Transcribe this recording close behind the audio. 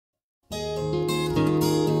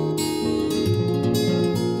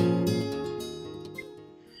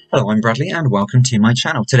Hello, I'm Bradley and welcome to my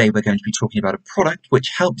channel. Today we're going to be talking about a product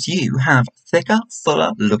which helps you have thicker,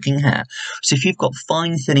 fuller looking hair. So if you've got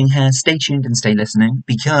fine thinning hair, stay tuned and stay listening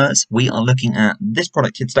because we are looking at this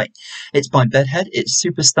product here today. It's by Bedhead, it's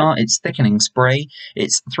Superstar, it's thickening spray,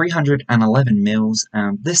 it's 311 mils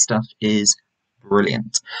and this stuff is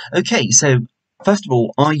brilliant. Okay, so first of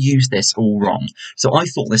all, I used this all wrong. So I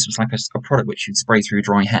thought this was like a product which you'd spray through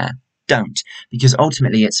dry hair. Don't, because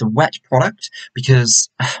ultimately it's a wet product, it's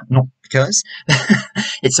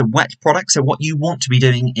a wet product, so what you want to be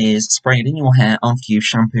doing is spray it in your hair after you've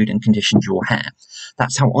shampooed and conditioned your hair.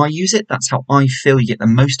 That's how I use it, that's how I feel you get the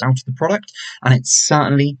most out of the product, and it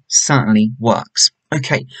certainly works.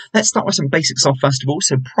 Okay, let's start with some basics off first of all.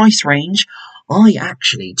 So price range, I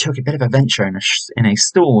actually took a bit of a venture in a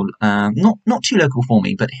store, not too local for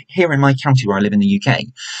me, but here in my county where I live in the UK,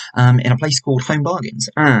 in a place called Home Bargains.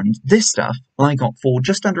 And this stuff I got for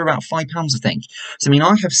just under about £5, I think. So, I mean,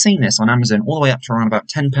 I have seen this on Amazon all the way up to around about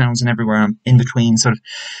 £10 and everywhere in between, sort of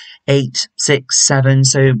 8, 6, 7.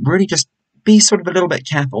 So really just be sort of a little bit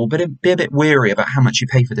careful, but be a bit wary about how much you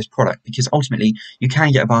pay for this product, because ultimately you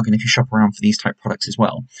can get a bargain if you shop around for these type products as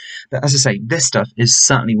well. But as I say, this stuff is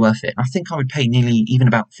certainly worth it. I think I would pay nearly even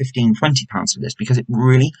about £15, £20 for this because it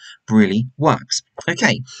really works.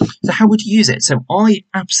 Okay, so how would you use it? So I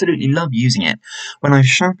absolutely love using it when I've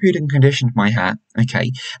shampooed and conditioned my hair,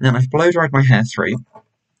 okay, and then I've blow dried my hair through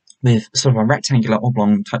with sort of a rectangular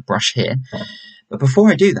oblong type brush here. But before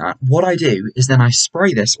I do that, what I do is then I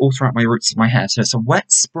spray this all throughout my roots of my hair. So it's a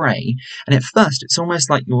wet spray, and at first it's almost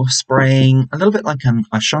like you're spraying a little bit like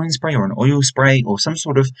a shine spray or an oil spray or some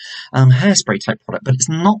sort of hairspray type product, but it's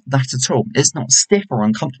not that at all. It's not stiff or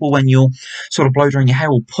uncomfortable when you're sort of blow drying your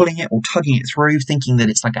hair or pulling it or tugging it through, thinking that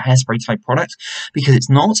it's like a hairspray type product, because it's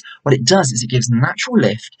not. What it does is it gives natural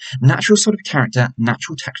lift, natural sort of character,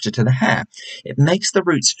 natural texture to the hair. It makes the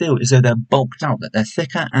roots feel as though they're bulked out, that they're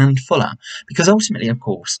thicker and fuller, because ultimately, of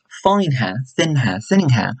course, fine hair, thinning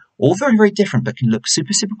hair, all very different, but can look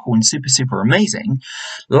super cool and super amazing,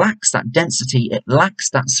 lacks that density, it lacks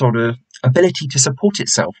that sort of ability to support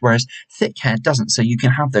itself, whereas thick hair doesn't, so you can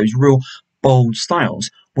have those real bold styles.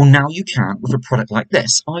 Well, now you can with a product like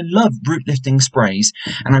this. I love root lifting sprays,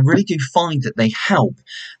 and I really do find that they help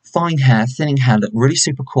fine hair, thinning hair look really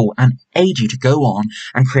super cool and aid you to go on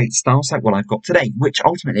and create styles like what I've got today, which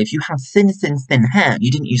ultimately, if you have thin hair and you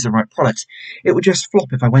didn't use the right product, it would just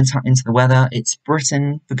flop if I went out into the weather. It's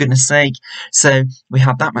Britain, for goodness sake, so we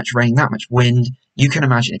have that much rain, that much wind. You can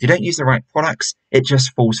imagine if you don't use the right products, it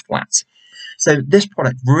just falls flat. So this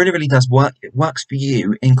product really does work. It works for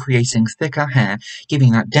you in creating thicker hair,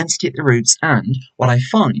 giving that density at the roots, and what I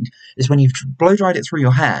find is when you've blow dried it through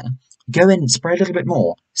your hair, go in and spray a little bit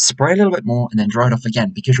more, and then dry it off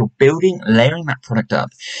again, because you're layering that product up.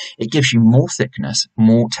 It gives you more thickness,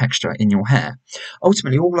 more texture in your hair.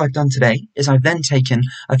 Ultimately, all I've done today is I've then taken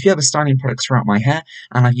a few other styling products throughout my hair,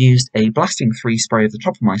 and I've used a blasting 3 spray at the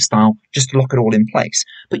top of my style just to lock it all in place.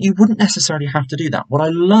 But you wouldn't necessarily have to do that. What I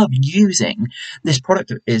love using this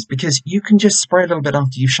product is because you can just spray a little bit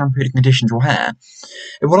after you've shampooed and conditioned your hair.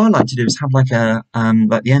 And what I like to do is have like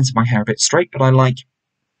the ends of my hair a bit straight, but I like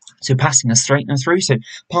passing a straightener through, so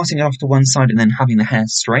passing it off to one side and then having the hair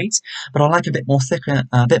straight. But I like a bit more thickness,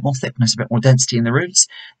 a bit more density in the roots.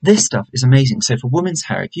 This stuff is amazing. So for women's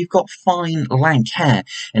hair, if you've got fine, lank hair,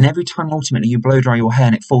 and every time ultimately you blow dry your hair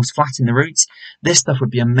and it falls flat in the roots, this stuff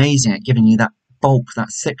would be amazing at giving you that bulk, that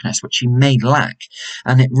thickness, which you may lack,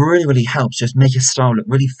 and it really helps just make your style look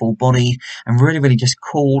really full body and really just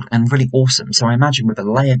cool and really awesome. So I imagine with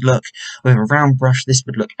a layered look, with a round brush, this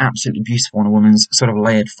would look absolutely beautiful on a woman's sort of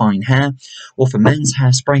layered fine hair, or for men's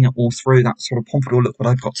hair, spraying it all through, that sort of pompadour look what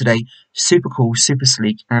I've got today. Super cool, super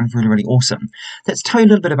sleek, and really awesome. Let's tell you a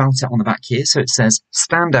little bit about it on the back here. So it says,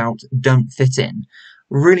 stand out, don't fit in.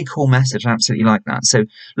 Really cool message, I absolutely like that. So,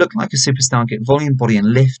 look like a superstar, get volume, body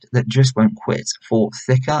and lift that just won't quit for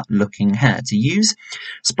thicker looking hair. To use,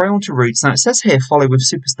 spray onto roots. Now it says here, follow with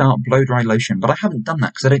Superstar blow dry lotion, but I haven't done that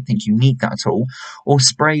because I don't think you need that at all. Or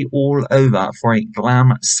spray all over for a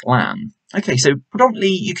glam slam. Okay, so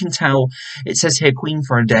predominantly you can tell, it says here, queen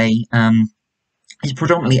for a day, is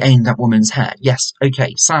predominantly aimed at women's hair. Yes,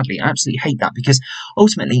 okay, sadly, I absolutely hate that, because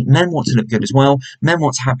ultimately men want to look good as well, men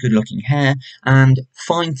want to have good looking hair, and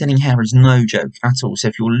fine thinning hair is no joke at all. So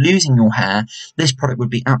if you're losing your hair, this product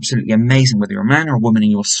would be absolutely amazing, whether you're a man or a woman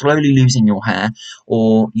and you're slowly losing your hair,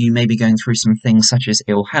 or you may be going through some things such as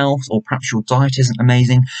ill health, or perhaps your diet isn't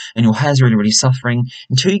amazing and your hair's really suffering.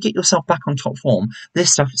 Until you get yourself back on top form,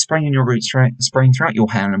 this stuff spraying in your roots, spraying throughout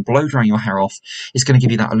your hair and blow drying your hair off is going to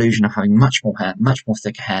give you that illusion of having much more hair, much more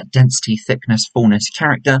thicker hair, density, thickness, fullness,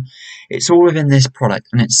 character. It's all within this product,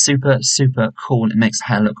 and it's super, super cool. It makes the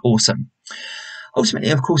hair look awesome.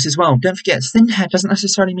 Ultimately, of course, as well, don't forget, thin hair doesn't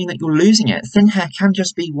necessarily mean that you're losing it. Thin hair can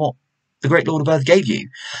just be what the great Lord of Earth gave you.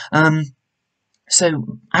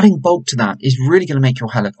 So adding bulk to that is really going to make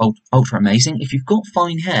your hair look ultra amazing. If you've got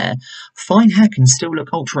fine hair can still look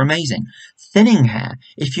ultra amazing. Thinning hair,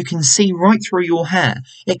 if you can see right through your hair,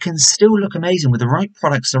 it can still look amazing with the right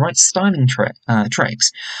products, the right styling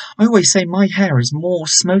tricks. I always say my hair is more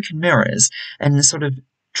smoke and mirrors and sort of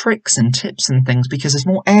tricks and tips and things because there's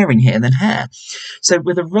more air in here than hair. So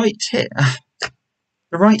with the right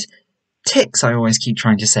ticks, I always keep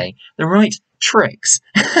trying to say, the right tricks,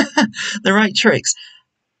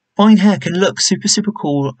 fine hair can look super, super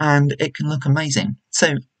cool and it can look amazing.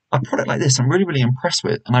 So a product like this I'm really, really impressed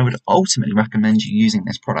with, and I would ultimately recommend you using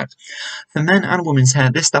this product. For men and women's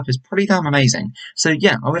hair, this stuff is pretty damn amazing. So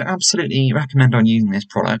yeah, I would absolutely recommend on using this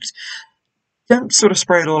product. Don't sort of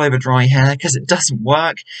spray it all over dry hair because it doesn't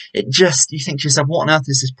work. You think to yourself, what on earth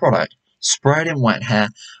is this product? Spray it in wet hair,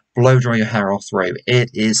 blow dry your hair all through.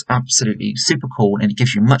 It is absolutely super cool and it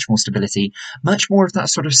gives you much more stability, much more of that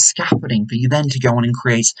sort of scaffolding for you then to go on and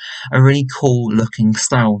create a really cool looking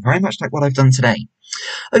style, very much like what I've done today.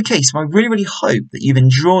 Okay, so I really, really hope that you've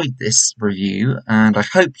enjoyed this review, and I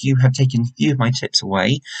hope you have taken a few of my tips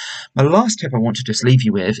away. My last tip I want to just leave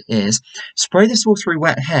you with is spray this all through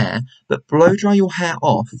wet hair, but blow dry your hair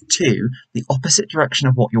off to the opposite direction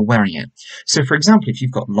of what you're wearing it. So, for example, if you've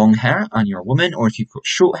got long hair and you're a woman, or if you've got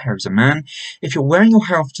short hair as a man, if you're wearing your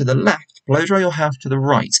hair off to the left, blow dry your hair off to the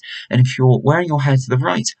right. And if you're wearing your hair to the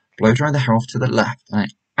right, blow dry the hair off to the left. And I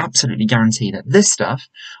absolutely guarantee that this stuff,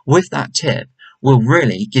 with that tip, will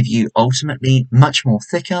really give you ultimately much more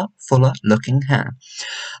thicker, fuller looking hair.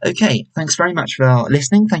 Okay, thanks very much for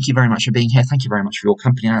listening. Thank you very much for being here. Thank you very much for your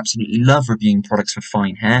company. I absolutely love reviewing products for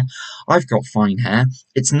fine hair. I've got fine hair.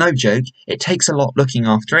 It's no joke. It takes a lot looking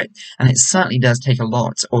after it, and it certainly does take a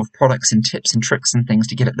lot of products and tips and tricks and things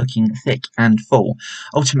to get it looking thick and full.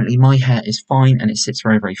 Ultimately, my hair is fine and it sits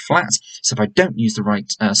very, very flat. So if I don't use the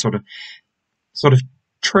right sort of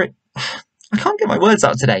trick, I can't get my words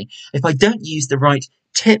out today. If I don't use the right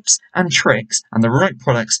tips and tricks and the right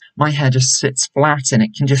products, my hair just sits flat and it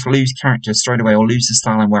can just lose character straight away or lose the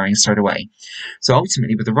style I'm wearing straight away. So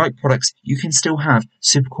ultimately, with the right products, you can still have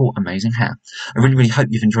super cool, amazing hair. I really, really hope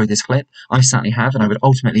you've enjoyed this clip. I certainly have, and I would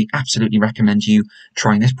ultimately absolutely recommend you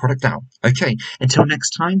trying this product out. Okay, until next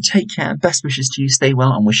time, take care. Best wishes to you. Stay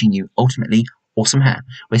well. I'm wishing you ultimately awesome hair.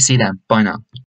 We'll see you then. Bye now.